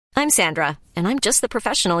I'm Sandra, and I'm just the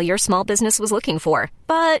professional your small business was looking for.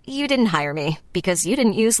 But you didn't hire me because you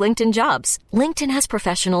didn't use LinkedIn Jobs. LinkedIn has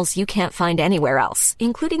professionals you can't find anywhere else,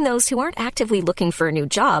 including those who aren't actively looking for a new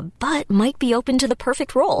job, but might be open to the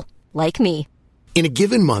perfect role, like me. In a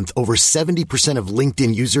given month, over 70% of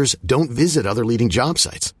LinkedIn users don't visit other leading job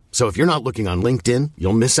sites. So if you're not looking on LinkedIn,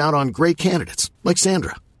 you'll miss out on great candidates like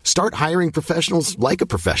Sandra. Start hiring professionals like a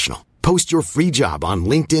professional. Post your free job on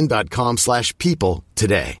linkedin.com/people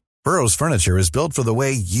today. Burrow's furniture is built for the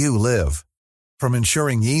way you live. From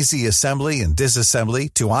ensuring easy assembly and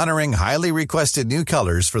disassembly to honoring highly requested new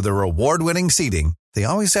colors for their award-winning seating, they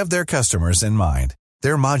always have their customers in mind.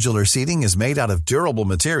 Their modular seating is made out of durable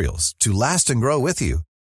materials to last and grow with you.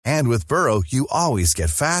 And with Burrow, you always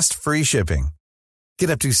get fast, free shipping.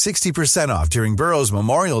 Get up to 60% off during Burrow's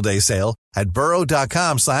Memorial Day sale at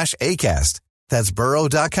burrow.com/ACAST. That's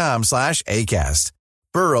burrow.com/ACAST.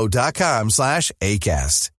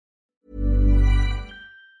 burrow.com/ACAST.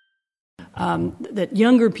 That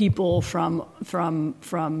younger people from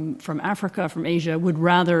Africa, from Asia, would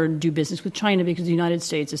rather do business with China because the United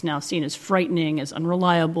States is now seen as frightening, as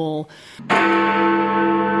unreliable.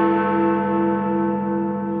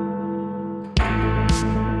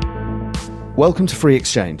 Welcome to Free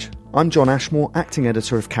Exchange. I'm John Ashmore, acting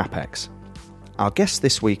editor of CapEx. Our guest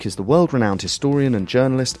this week is the world-renowned historian and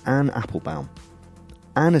journalist Anne Applebaum.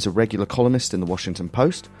 Anne is a regular columnist in the Washington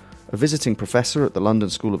Post, a visiting professor at the London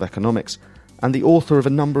School of Economics, and the author of a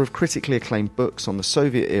number of critically acclaimed books on the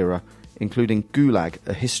Soviet era, including Gulag,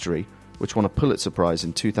 A History, which won a Pulitzer Prize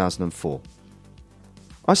in 2004.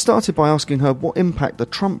 I started by asking her what impact the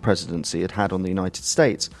Trump presidency had had on the United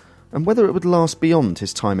States, and whether it would last beyond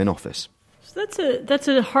his time in office. So that's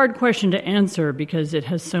a hard question to answer because it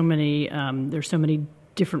has so many there's so many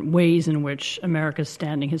different ways in which America's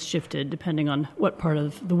standing has shifted depending on what part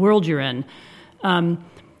of the world you're in.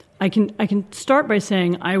 I can start by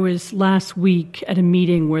saying I was last week at a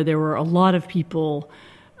meeting where there were a lot of people,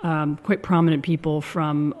 quite prominent people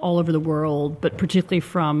from all over the world, but particularly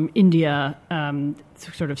from India,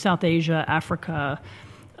 sort of South Asia, Africa,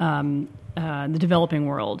 the developing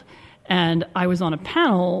world. And I was on a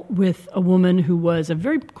panel with a woman who was a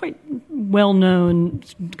quite well-known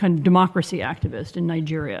kind of democracy activist in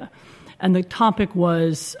Nigeria. And the topic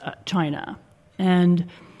was China. And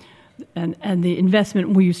the investment,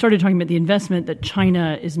 we started talking about the investment that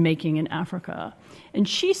China is making in Africa. And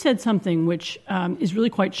she said something which is really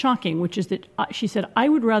quite shocking, which is that she said, I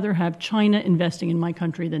would rather have China investing in my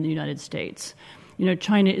country than the United States. You know,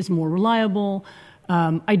 China is more reliable.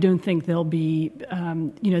 I don't think they'll be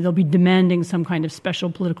demanding some kind of special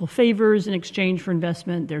political favors in exchange for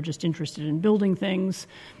investment. They're just interested in building things.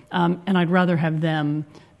 And I'd rather have them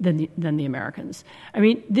than the Americans. I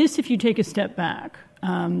mean, this, if you take a step back,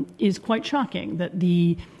 is quite shocking that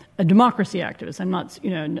a democracy activist, I'm not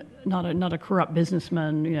a corrupt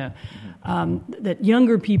businessman, that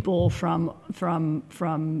younger people from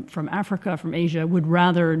Africa, from Asia, would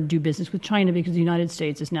rather do business with China because the United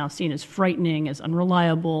States is now seen as frightening, as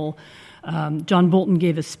unreliable. John Bolton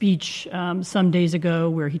gave a speech some days ago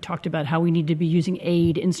where he talked about how we need to be using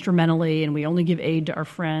aid instrumentally and we only give aid to our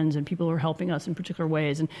friends and people who are helping us in particular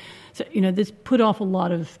ways. And so, this put off a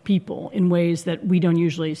lot of people in ways that we don't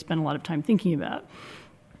usually spend a lot of time thinking about.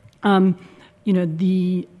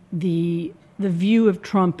 The view of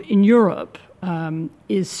Trump in Europe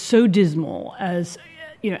is so dismal as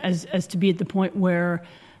to be at the point where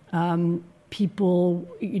people,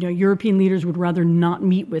 European leaders would rather not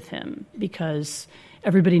meet with him because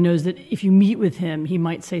everybody knows that if you meet with him, he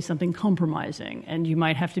might say something compromising and you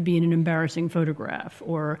might have to be in an embarrassing photograph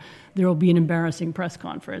or there will be an embarrassing press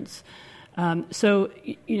conference. So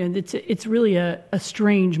it's really a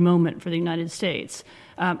strange moment for the United States.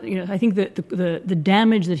 I think that the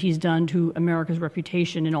damage that he's done to America's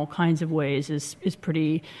reputation in all kinds of ways is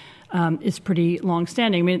pretty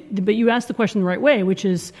long-standing. I mean, but you asked the question the right way, which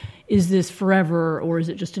is this forever or is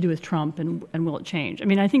it just to do with Trump and will it change? I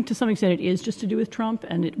mean, I think to some extent it is just to do with Trump,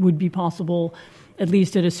 and it would be possible, at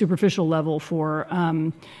least at a superficial level, for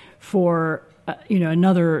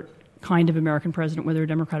another kind of American president, whether a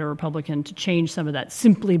Democrat or Republican, to change some of that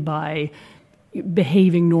simply by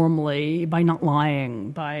behaving normally, by not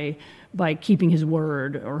lying, by keeping his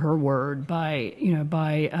word or her word, by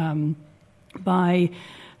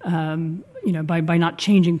not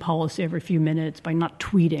changing policy every few minutes, by not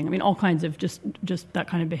tweeting. I mean, all kinds of just that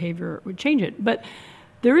kind of behavior would change it. But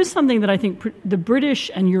there is something that I think the British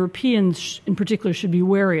and Europeans in particular should be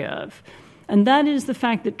wary of, and that is the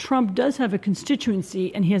fact that Trump does have a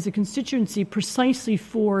constituency, and he has a constituency precisely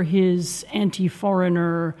for his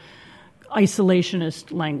anti-foreigner,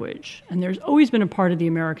 isolationist language. And there's always been a part of the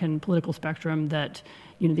American political spectrum that,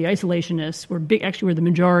 the isolationists were were the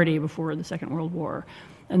majority before the Second World War.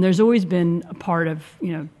 And there's always been a part of,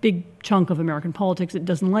 big chunk of American politics that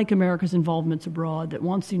doesn't like America's involvements abroad, that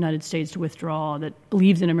wants the United States to withdraw, that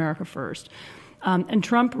believes in America first. And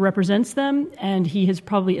Trump represents them, and he has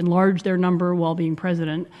probably enlarged their number while being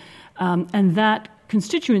president. And that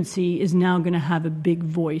constituency is now going to have a big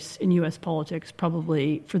voice in U.S. politics,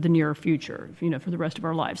 probably for the near future, for the rest of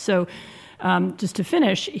our lives. So just to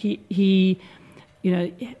finish,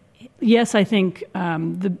 yes, I think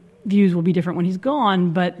the views will be different when he's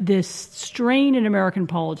gone, but this strain in American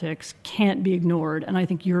politics can't be ignored. And I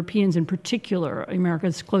think Europeans in particular,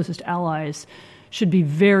 America's closest allies, should be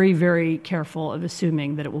very, very careful of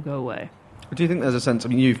assuming that it will go away. Do you think there's a sense,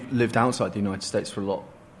 you've lived outside the United States for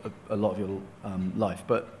a lot of your life,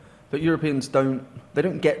 but Europeans don't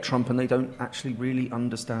get Trump, and they don't actually really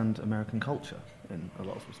understand American culture in a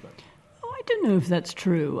lot of respects? Oh, I don't know if that's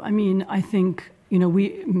true. I think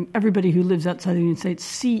everybody who lives outside the United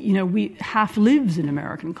States we half lives in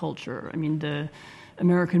American culture. The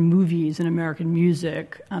American movies and American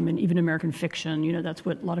music and even American fiction, that's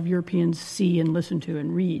what a lot of Europeans see and listen to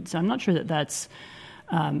and read. So I'm not sure that that's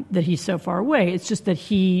that he's so far away. It's just that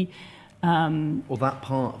he. Or that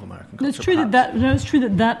part of American culture. It's true it's true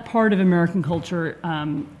that part of American culture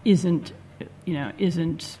isn't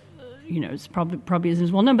it's probably isn't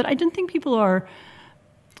as well known. But I don't think people are.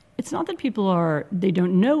 It's not that they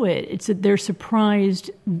don't know it. It's that they're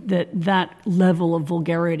surprised that level of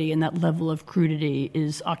vulgarity and that level of crudity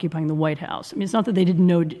is occupying the White House. It's not that they didn't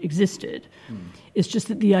know it existed. It's just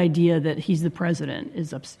that the idea that he's the president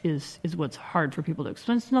is what's hard for people to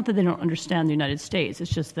explain. It's not that they don't understand the United States.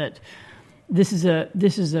 It's just that this is a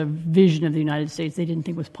vision of the United States they didn't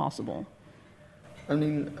think was possible.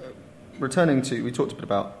 Returning to, we talked a bit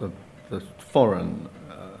about the foreign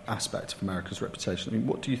aspect of America's reputation.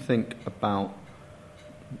 What do you think about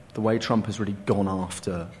the way Trump has really gone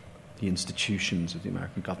after the institutions of the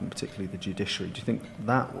American government, particularly the judiciary? Do you think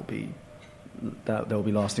that there will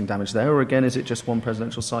be lasting damage there, or again, is it just one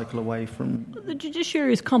presidential cycle away from? The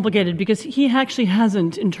judiciary is complicated because he actually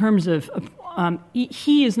hasn't, in terms of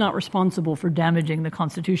he is not responsible for damaging the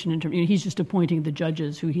Constitution. He's just appointing the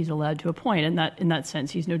judges who he's allowed to appoint, and in that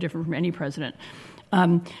sense, he's no different from any president.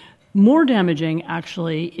 More damaging,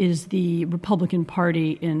 actually, is the Republican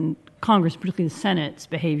Party in Congress, particularly the Senate's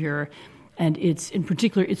behavior, and in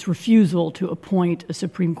particular its refusal to appoint a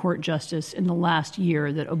Supreme Court justice in the last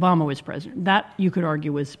year that Obama was president. That, you could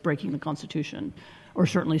argue, was breaking the Constitution, or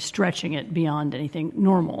certainly stretching it beyond anything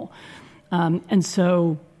normal. And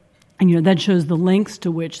so, that shows the lengths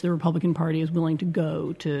to which the Republican Party is willing to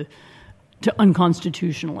go to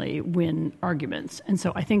unconstitutionally win arguments. And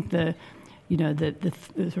so I think the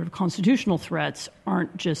sort of constitutional threats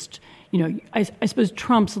aren't just, I suppose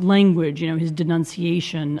Trump's language, his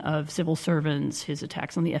denunciation of civil servants, his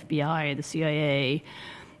attacks on the FBI, the CIA,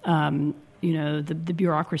 the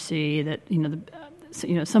bureaucracy, that,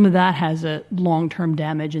 some of that has a long-term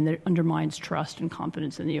damage and that undermines trust and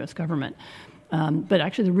confidence in the U.S. government. But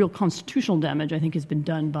actually the real constitutional damage, I think, has been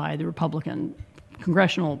done by the Republican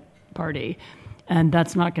Congressional Party, and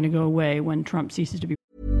that's not going to go away when Trump ceases to be.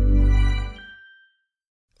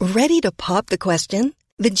 Ready to pop the question?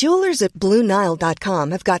 The jewelers at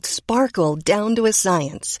BlueNile.com have got sparkle down to a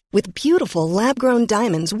science with beautiful lab-grown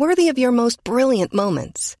diamonds worthy of your most brilliant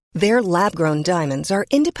moments. Their lab-grown diamonds are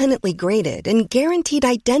independently graded and guaranteed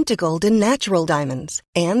identical to natural diamonds,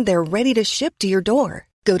 and they're ready to ship to your door.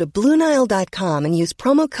 Go to BlueNile.com and use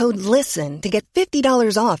promo code LISTEN to get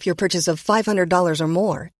 $50 off your purchase of $500 or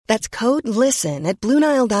more. That's code LISTEN at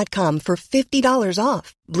BlueNile.com for $50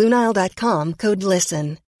 off. BlueNile.com, code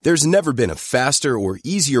LISTEN. There's never been a faster or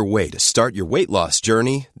easier way to start your weight loss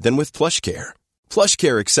journey than with PlushCare.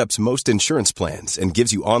 PlushCare accepts most insurance plans and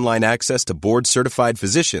gives you online access to board-certified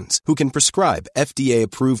physicians who can prescribe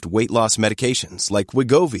FDA-approved weight loss medications like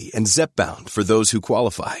Wegovy and Zepbound for those who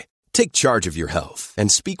qualify. Take charge of your health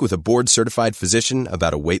and speak with a board-certified physician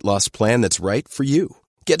about a weight loss plan that's right for you.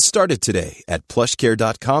 Get started today at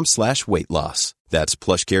plushcare.com/weight-loss. That's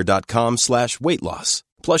plushcare.com/weight-loss.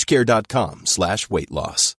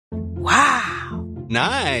 plushcare.com/weight-loss. Wow.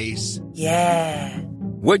 Nice. Yeah.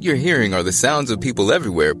 What you're hearing are the sounds of people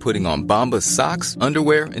everywhere putting on Bombas socks,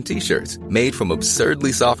 underwear, and T-shirts made from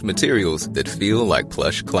absurdly soft materials that feel like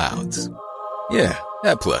plush clouds. Yeah,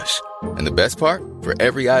 that plush. And the best part? For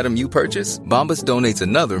every item you purchase, Bombas donates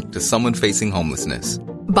another to someone facing homelessness.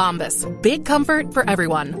 Bombas. Big comfort for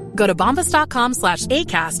everyone. Go to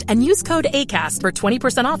bombas.com/ACAST and use code ACAST for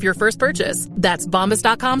 20% off your first purchase. That's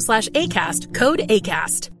bombas.com/ACAST, code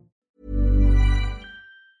ACAST.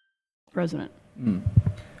 president.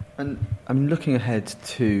 And I'm looking ahead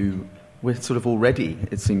to, we're sort of already,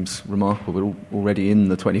 it seems remarkable, we're already in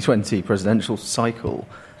the 2020 presidential cycle.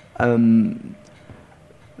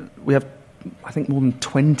 We have, I think, more than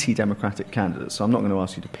 20 Democratic candidates, so I'm not going to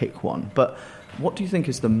ask you to pick one. But what do you think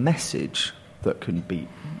is the message that can beat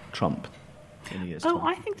Trump in a year's time?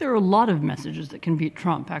 I think there are a lot of messages that can beat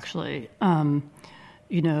Trump, actually. There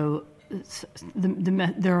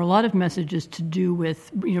are a lot of messages to do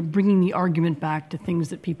with bringing the argument back to things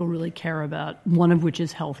that people really care about. One of which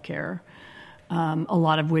is healthcare, a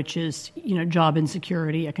lot of which is job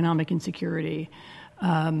insecurity, economic insecurity.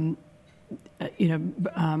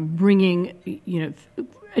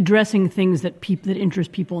 Addressing things that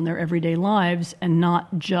interest people in their everyday lives, and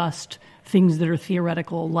not just things that are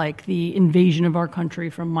theoretical, like the invasion of our country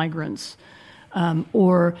from migrants.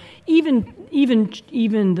 Or even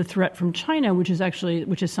the threat from China, which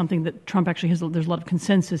is something that Trump actually has. There's a lot of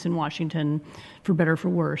consensus in Washington, for better or for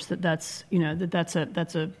worse, that's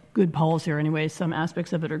a good policy, or anyway, some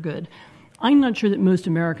aspects of it are good. I'm not sure that most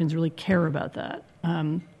Americans really care about that,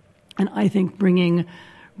 and I think bringing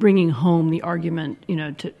home the argument,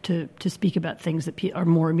 to speak about things that are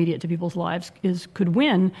more immediate to people's lives could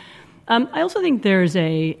win. I also think there is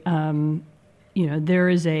a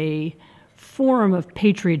form of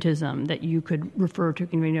patriotism that you could refer to,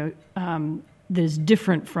 that is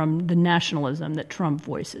different from the nationalism that Trump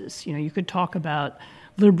voices. You could talk about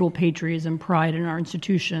liberal patriotism, pride in our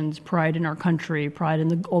institutions, pride in our country, pride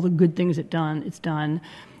in all the good things it's done,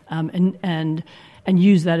 and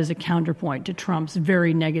use that as a counterpoint to Trump's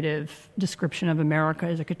very negative description of America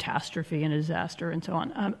as a catastrophe and a disaster, and so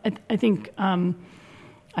on.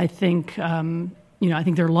 I think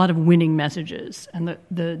there are a lot of winning messages, and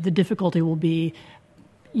the difficulty will be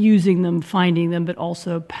using them, finding them, but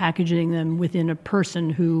also packaging them within a person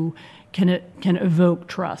who can evoke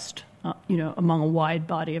trust, among a wide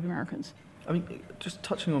body of Americans. I mean, just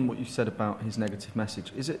touching on what you said about his negative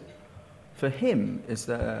message, is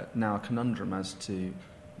there now a conundrum as to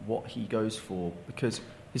what he goes for? Because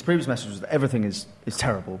his previous message was that everything is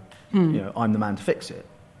terrible, I'm the man to fix it.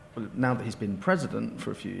 Well, now that he's been president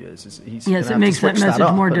for a few years, he's yes, it makes that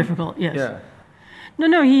message more difficult. Yes. Yeah.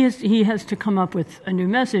 No. He has to come up with a new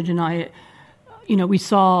message, and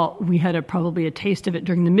we had probably a taste of it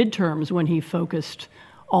during the midterms when he focused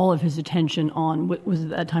all of his attention on what was at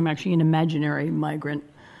that time actually an imaginary migrant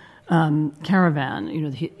caravan.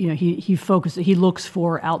 He looks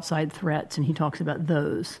for outside threats, and he talks about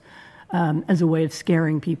those as a way of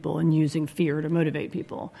scaring people and using fear to motivate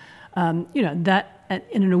people. That. And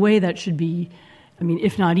in a way that should be,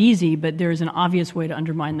 if not easy, but there is an obvious way to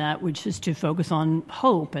undermine that, which is to focus on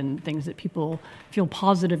hope and things that people feel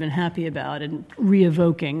positive and happy about, and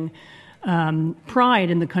re-evoking pride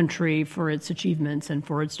in the country for its achievements and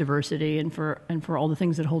for its diversity and for all the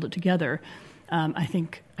things that hold it together. I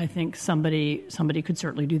think somebody could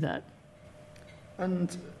certainly do that.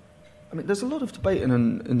 And there's a lot of debate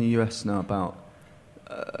in the US now about.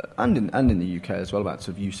 And in the UK as well, about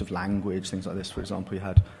sort of use of language, things like this. For example, you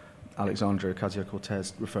had Alexandria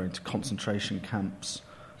Ocasio-Cortez referring to concentration camps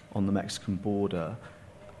on the Mexican border.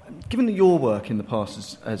 Given that your work in the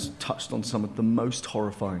past has touched on some of the most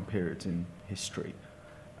horrifying periods in history,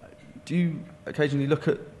 do you occasionally look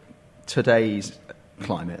at today's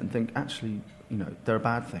climate and think, actually, there are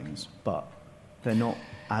bad things, but they're not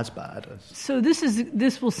as bad as... So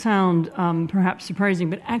this will sound perhaps surprising,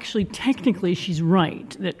 but actually technically she's right,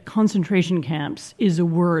 that concentration camps is a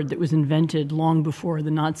word that was invented long before the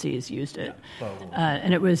Nazis used it. Yeah.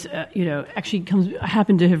 And it was, actually I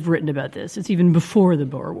happen to have written about this. It's even before the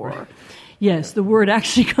Boer War. Yes, the word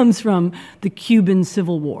actually comes from the Cuban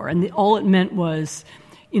Civil War, and all it meant was...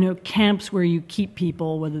 camps where you keep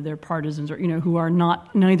people, whether they're partisans or, who are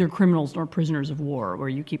neither criminals nor prisoners of war, where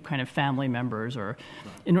you keep kind of family members or...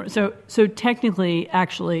 So technically,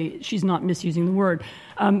 actually, she's not misusing the word.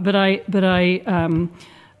 But I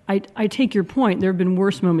take your point. There have been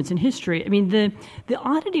worse moments in history. The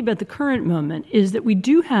oddity about the current moment is that we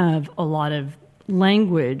do have a lot of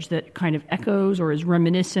language that kind of echoes or is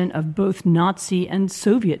reminiscent of both Nazi and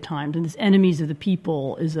Soviet times. And this "enemies of the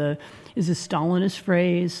people" is a Stalinist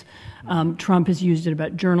phrase. Trump has used it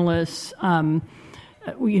about journalists.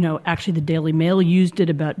 Actually, the Daily Mail used it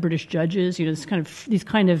about British judges. These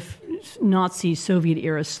kind of Nazi Soviet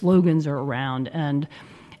era slogans are around, and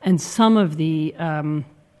some of the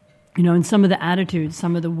and some of the attitudes,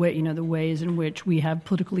 some of the the ways in which we have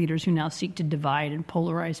political leaders who now seek to divide and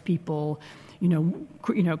polarize people.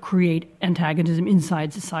 Create antagonism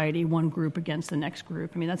inside society, one group against the next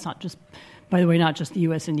group. That's not just By the way, not just the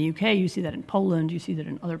U.S. and the U.K. You see that in Poland. You see that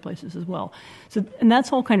in other places as well. So, and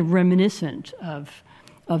that's all kind of reminiscent of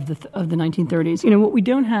the 1930s. What we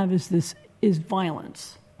don't have is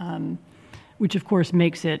violence, which of course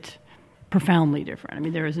makes it profoundly different. I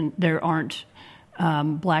mean, there aren't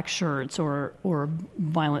black shirts or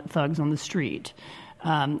violent thugs on the street.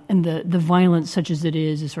 And the violence, such as it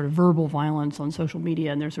is sort of verbal violence on social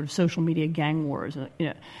media, and there's sort of social media gang wars.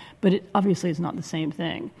 But it obviously is not the same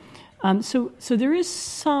thing. So there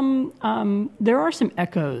is there are some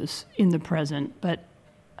echoes in the present, but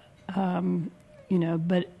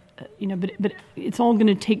it's all going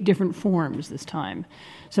to take different forms this time.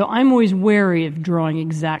 So I'm always wary of drawing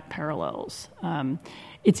exact parallels.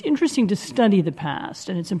 It's interesting to study the past,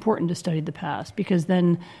 and it's important to study the past because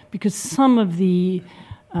some of the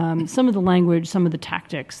language, some of the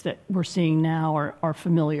tactics that we're seeing now are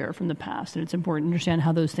familiar from the past, and it's important to understand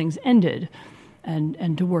how those things ended.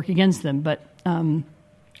 And to work against them, but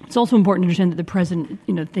it's also important to understand that the present,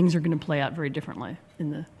 things are going to play out very differently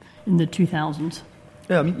in the 2000s.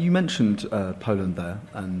 Yeah, I mean, you mentioned Poland there,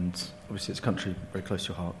 and obviously it's a country very close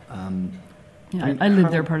to your heart. I lived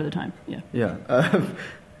there part of the time. Yeah. Yeah.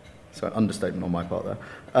 So an understatement on my part there.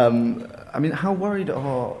 I mean, how worried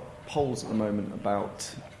are Poles at the moment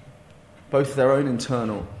about both their own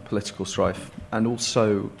internal political strife and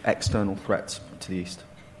also external threats to the east?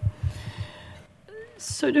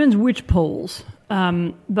 So it depends which Poles.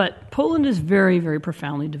 But Poland is very, very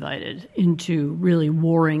profoundly divided into really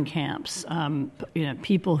warring camps.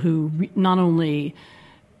 People who not only,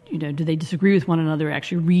 do they disagree with one another,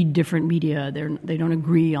 actually read different media. They don't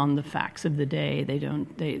agree on the facts of the day.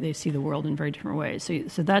 They see the world in very different ways.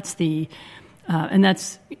 So that's and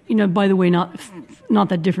that's, by the way, not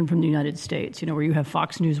that different from the United States, where you have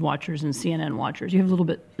Fox News watchers and CNN watchers. You have a little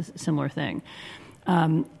bit similar thing.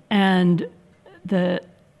 And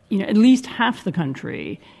at least half the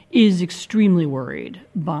country is extremely worried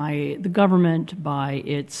by the government, by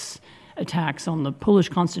its attacks on the Polish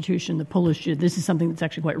constitution, this is something that's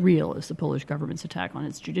actually quite real, is the Polish government's attack on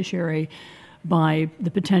its judiciary, by the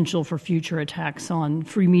potential for future attacks on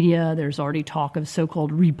free media. There's already talk of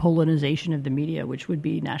so-called repolonization of the media, which would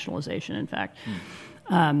be nationalization, in fact,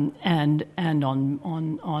 and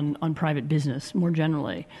on private business more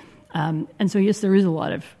generally. And so, yes, there is a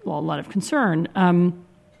lot of concern, and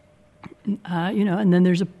then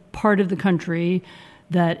there's a part of the country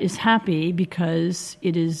that is happy because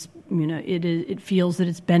it feels that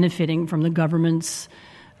it's benefiting from the government's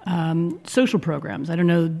social programs. I don't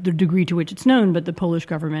know the degree to which it's known, but the Polish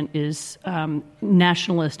government is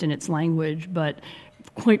nationalist in its language, but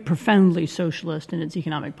quite profoundly socialist in its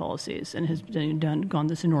economic policies, and has gone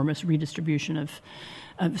this enormous redistribution of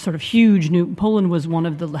sort of huge new. Poland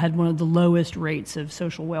had one of the lowest rates of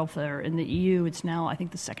social welfare in the EU. It's now, I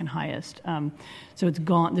think, the second highest. So it's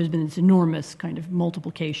gone. There's been this enormous kind of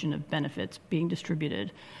multiplication of benefits being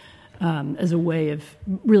distributed as a way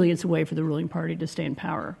it's a way for the ruling party to stay in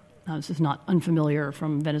power. This is not unfamiliar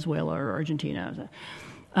from Venezuela or Argentina.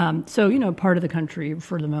 So part of the country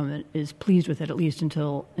for the moment is pleased with it, at least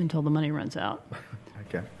until the money runs out.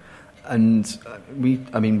 Okay. And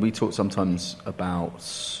we talk sometimes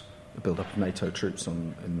about the build-up of NATO troops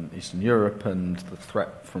in Eastern Europe and the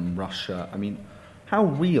threat from Russia. I mean, how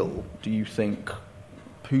real do you think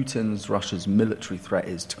Russia's military threat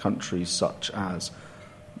is to countries such as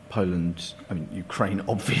Poland, Ukraine,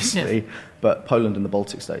 obviously, yes, but Poland and the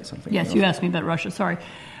Baltic states, I think. Yes, you asked me about Russia, sorry.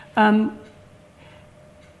 I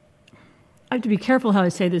have to be careful how I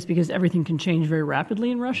say this because everything can change very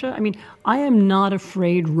rapidly in Russia. I am not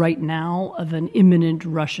afraid right now of an imminent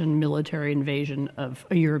Russian military invasion of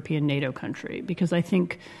a European NATO country because I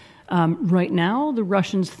think right now the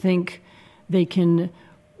Russians think they can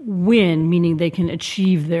win, meaning they can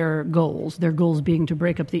achieve their goals being to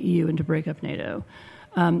break up the EU and to break up NATO.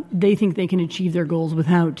 They think they can achieve their goals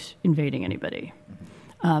without invading anybody.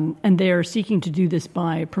 And they are seeking to do this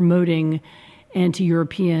by promoting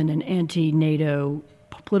anti-European and anti-NATO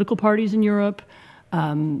political parties in Europe,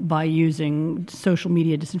 by using social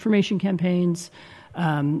media disinformation campaigns,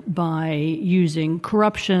 by using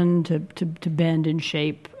corruption to bend and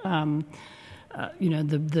shape the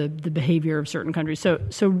behavior of certain countries. So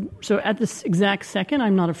at this exact second,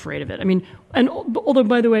 I'm not afraid of it. Although,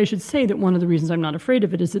 by the way, I should say that one of the reasons I'm not afraid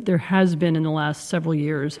of it is that there has been in the last several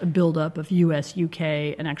years a buildup of U.S.,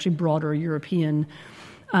 UK, and actually broader European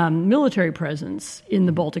military presence in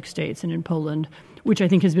the Baltic states and in Poland, which I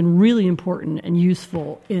think has been really important and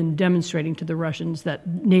useful in demonstrating to the Russians that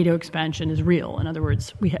NATO expansion is real. In other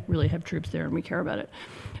words, we really have troops there and we care about it.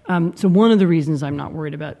 So one of the reasons I'm not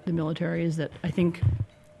worried about the military is that I think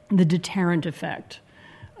the deterrent effect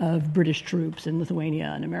of British troops in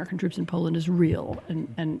Lithuania and American troops in Poland is real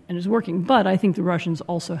and is working. But I think the Russians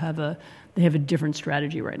also have a different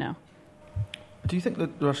strategy right now. Do you think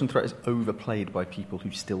that the Russian threat is overplayed by people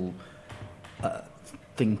who still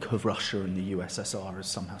think of Russia and the USSR as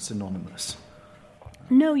somehow synonymous?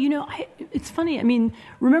 No, it's funny. I mean,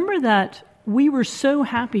 remember that we were so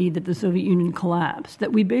happy that the Soviet Union collapsed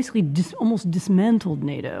that we basically almost dismantled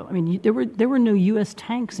NATO. I mean, there were no U.S.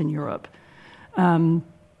 tanks in Europe, in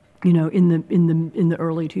the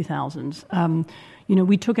early 2000s.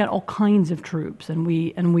 We took out all kinds of troops, and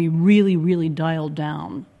we really, really dialed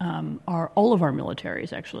down all of our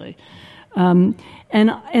militaries, actually. And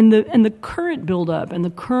the current buildup and the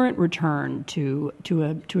current return to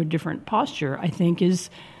a different posture, I think, is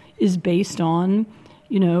based on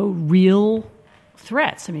real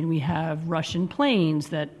threats. I mean, we have Russian planes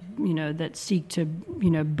that seek to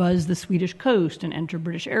buzz the Swedish coast and enter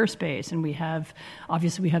British airspace, and we have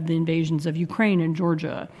the invasions of Ukraine and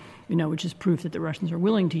Georgia, which is proof that the Russians are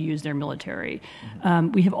willing to use their military.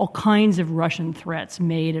 Mm-hmm. We have all kinds of Russian threats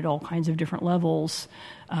made at all kinds of different levels.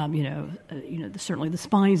 Certainly the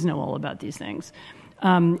spies know all about these things. There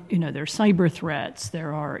are cyber threats,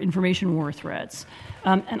 there are information war threats,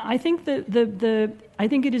 and I think I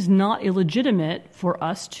think it is not illegitimate for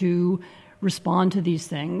us to respond to these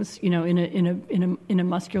things, in a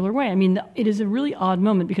muscular way. I mean, it is a really odd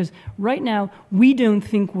moment because right now we don't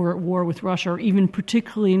think we're at war with Russia or even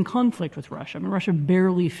particularly in conflict with Russia. I mean, Russia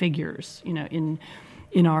barely figures, in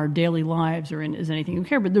our daily lives or as anything we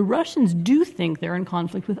care. But the Russians do think they're in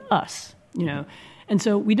conflict with us, And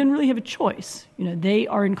so we didn't really have a choice. They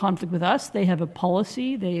are in conflict with us. They have a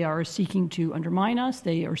policy. They are seeking to undermine us.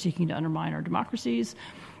 They are seeking to undermine our democracies.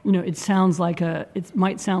 It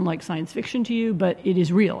might sound like science fiction to you, but it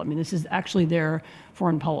is real. I mean, this is actually their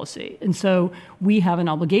foreign policy. And so we have an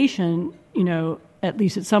obligation, at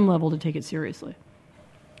least at some level, to take it seriously.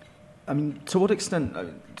 I mean, to what extent,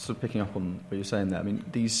 sort of picking up on what you're saying there, I mean,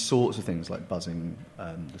 these sorts of things like buzzing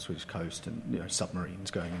the Swedish coast and submarines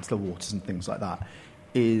going into the waters and things like that,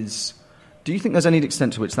 do you think there's any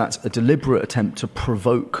extent to which that's a deliberate attempt to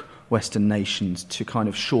provoke Western nations to kind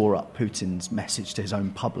of shore up Putin's message to his own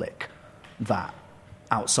public that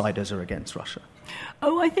outsiders are against Russia?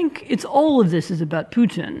 Oh, I think all of this is about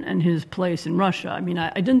Putin and his place in Russia. I mean,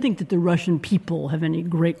 I don't think that the Russian people have any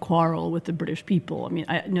great quarrel with the British people. I mean,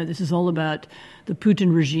 this is all about the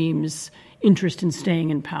Putin regime's interest in staying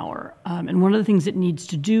in power. And one of the things it needs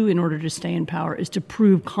to do in order to stay in power is to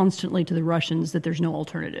prove constantly to the Russians that there's no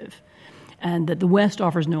alternative and that the West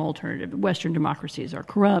offers no alternative. Western democracies are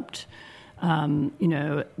corrupt.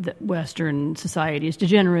 That Western society is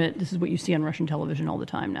degenerate. This is what you see on Russian television all the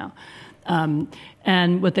time now.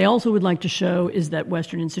 And what they also would like to show is that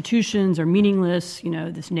Western institutions are meaningless.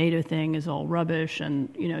 This NATO thing is all rubbish, and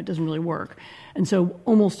it doesn't really work. And so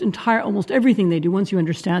almost everything they do, once you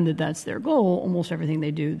understand that that's their goal, almost everything they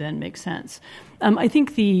do then makes sense. I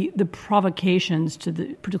think the provocations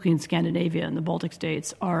particularly in Scandinavia and the Baltic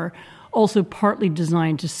states, are also partly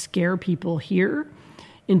designed to scare people here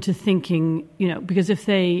into thinking, because if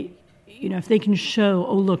they can show,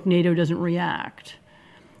 oh, look, NATO doesn't react,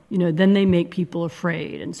 then they make people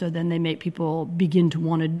afraid. And so then they make people begin to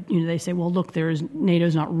want to, they say, well, look,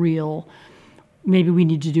 NATO's not real. Maybe we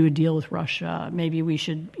need to do a deal with Russia. Maybe we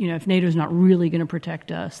should, if NATO's not really going to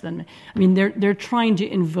protect us, then, they're trying to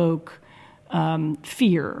invoke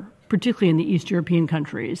fear, particularly in the East European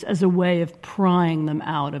countries, as a way of prying them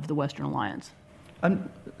out of the Western alliance. And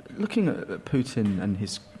looking at Putin and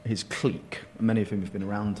his clique, many of whom have been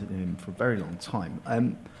around him for a very long time,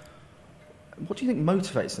 what do you think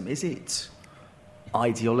motivates them? Is it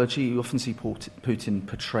ideology? You often see Putin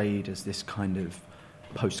portrayed as this kind of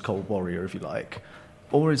post-Cold Warrior, if you like.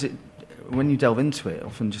 Or is it, when you delve into it,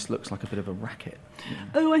 often just looks like a bit of a racket?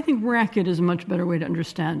 Oh, I think racket is a much better way to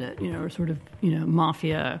understand it, or sort of,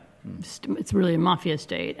 mafia. It's really a mafia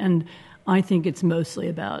state. And I think it's mostly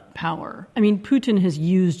about power. I mean, Putin has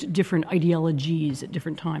used different ideologies at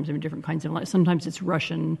different times. Different kinds of. Sometimes it's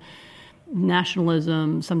Russian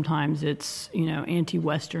nationalism. Sometimes it's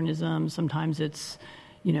anti-Westernism. Sometimes it's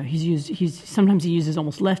sometimes he uses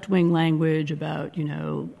almost left-wing language about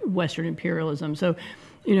Western imperialism. So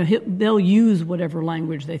they'll use whatever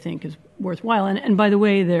language they think is worthwhile. And by the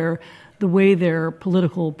way, the way their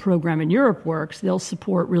political program in Europe works, they'll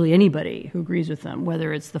support really anybody who agrees with them,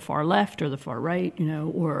 whether it's the far left or the far right,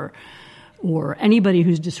 or anybody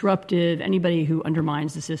who's disruptive, anybody who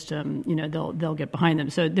undermines the system, they'll get behind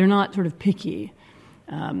them. So they're not sort of picky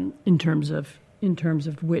in terms of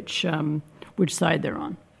which side they're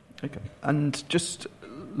on. Okay, and just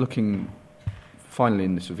looking finally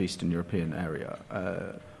in the sort of Eastern European area,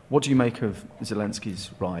 What do you make of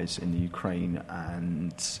Zelensky's rise in the Ukraine,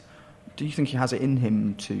 and do you think he has it in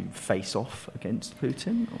him to face off against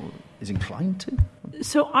Putin, or is inclined to?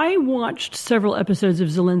 So I watched several episodes of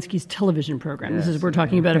Zelensky's television program. Yes. This is, we're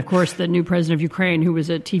talking about, of course, the new president of Ukraine, who was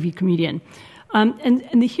a TV comedian.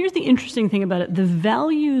 Here's the interesting thing about it. The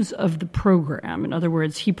values of the program, in other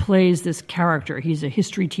words, he plays this character. He's a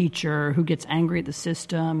history teacher who gets angry at the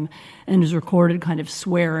system and is recorded kind of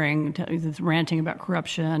swearing, ranting about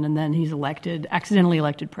corruption, and then he's accidentally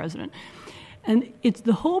elected president. And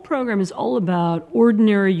the whole program is all about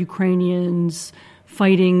ordinary Ukrainians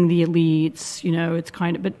fighting the elites, it's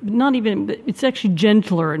kind of, but not even, but it's actually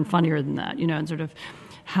gentler and funnier than that, and sort of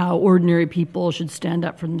how ordinary people should stand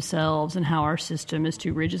up for themselves and how our system is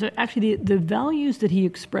too rigid. So actually the values that he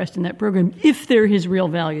expressed in that program, if they're his real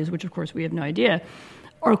values, which of course we have no idea,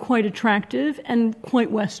 are quite attractive and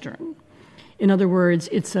quite Western. In other words,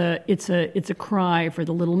 it's a cry for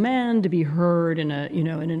the little man to be heard in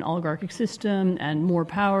an oligarchic system, and more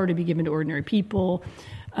power to be given to ordinary people.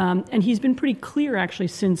 And he's been pretty clear, actually,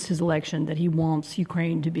 since his election that he wants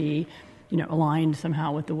Ukraine to be, aligned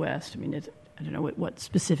somehow with the West. I mean, I don't know what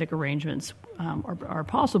specific arrangements are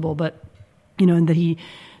possible, but and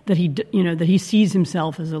that he sees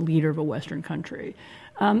himself as a leader of a Western country,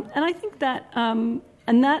 and I think that and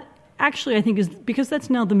that actually I think is because that's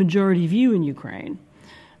now the majority view in Ukraine,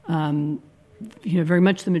 very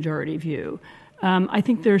much the majority view. I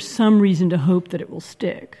think there's some reason to hope that it will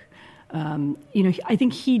stick. I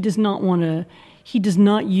think he does not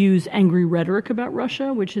use angry rhetoric about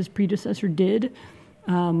Russia, which his predecessor did.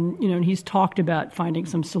 And he's talked about finding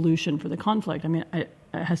some solution for the conflict. I mean, it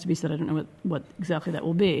has to be said, I don't know what exactly that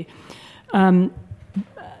will be. But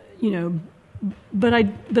I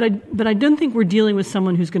don't think we're dealing with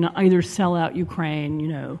someone who's going to either sell out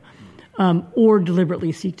Ukraine, or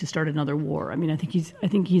deliberately seek to start another war. I mean, I think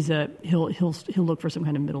he'll look for some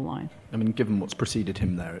kind of middle line. I mean, given what's preceded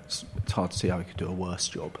him there, it's hard to see how he could do a worse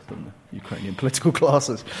job than the Ukrainian political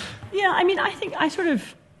classes. Yeah, I mean, I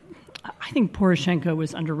think Poroshenko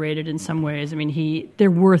was underrated in some ways. I mean,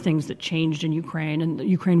 there were things that changed in Ukraine, and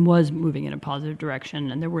Ukraine was moving in a positive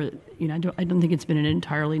direction. And there were, I don't think it's been an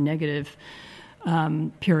entirely negative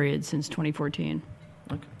period since 2014.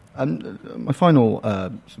 Okay. And my final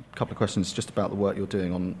couple of questions just about the work you're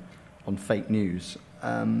doing on fake news.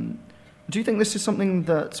 Do you think this is something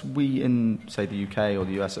that we in, say, the UK or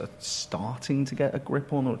the US are starting to get a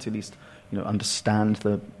grip on, or to at least, understand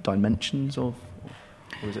the dimensions of?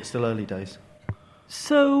 Or is it still early days?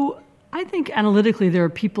 So I think analytically there are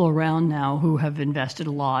people around now who have invested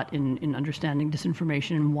a lot in understanding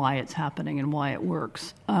disinformation and why it's happening and why it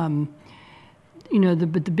works.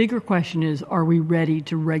 But the bigger question is, are we ready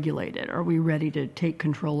to regulate it? Are we ready to take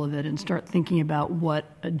control of it and start thinking about what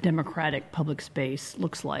a democratic public space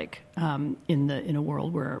looks like in a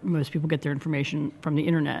world where most people get their information from the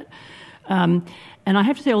internet? And I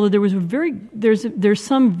have to say, although there's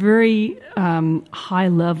some very high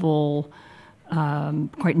level,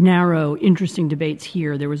 quite narrow, interesting debates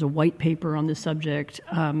here. There was a white paper on this subject.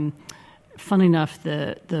 Fun enough,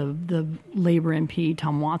 the Labour MP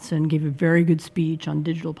Tom Watson gave a very good speech on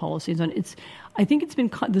digital policies. I think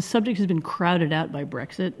the subject has been crowded out by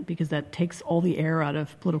Brexit because that takes all the air out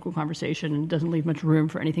of political conversation and doesn't leave much room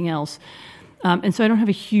for anything else. And so I don't have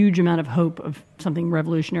a huge amount of hope of something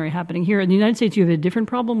revolutionary happening here. In the United States, you have a different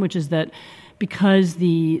problem, which is that because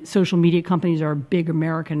the social media companies are big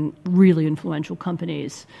American, really influential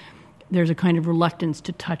companies, there's a kind of reluctance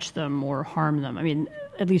to touch them or harm them. I mean,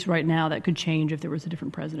 at least right now, that could change if there was a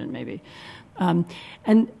different president, maybe. And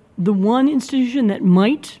the one institution that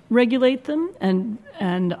might regulate them, and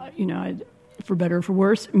for better or for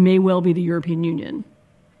worse, may well be the European Union.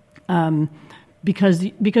 Because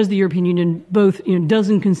the European Union both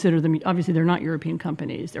doesn't consider them, obviously they're not European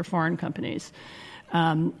companies, they're foreign companies,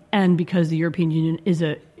 and because the European Union is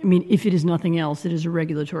if it is nothing else, it is a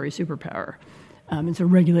regulatory superpower, and so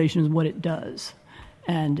regulation is what it does,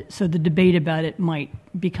 and so the debate about it might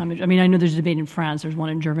become. I know there's a debate in France, there's one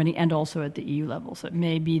in Germany, and also at the EU level. So it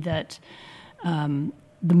may be that the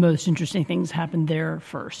most interesting things happen there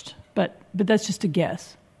first, but that's just a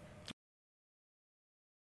guess.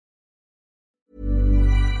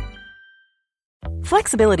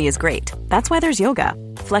 Flexibility is great. That's why there's yoga.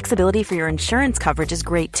 Flexibility for your insurance coverage is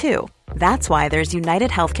great too. That's why there's United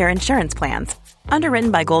Healthcare Insurance Plans. Underwritten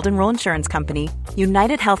by Golden Rule Insurance Company,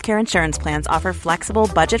 United Healthcare Insurance Plans offer flexible,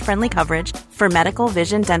 budget-friendly coverage for medical,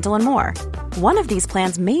 vision, dental, and more. One of these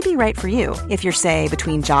plans may be right for you if you're, say,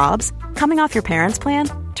 between jobs, coming off your parents' plan,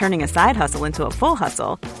 turning a side hustle into a full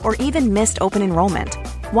hustle, or even missed open enrollment.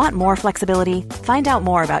 Want more flexibility? Find out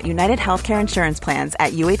more about United Healthcare Insurance Plans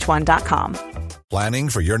at uh1.com. Planning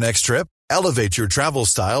for your next trip? Elevate your travel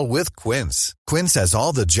style with Quince. Quince has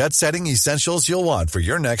all the jet-setting essentials you'll want for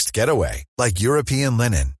your next getaway, like European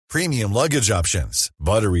linen, premium luggage options,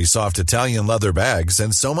 buttery soft Italian leather bags,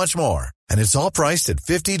 and so much more. And it's all priced at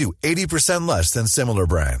 50 to 80% less than similar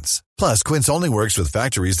brands. Plus, Quince only works with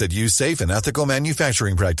factories that use safe and ethical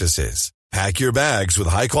manufacturing practices. Pack your bags with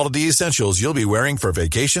high-quality essentials you'll be wearing for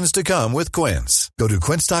vacations to come with Quince. Go to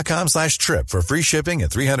quince.com/trip for free shipping and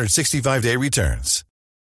 365-day returns.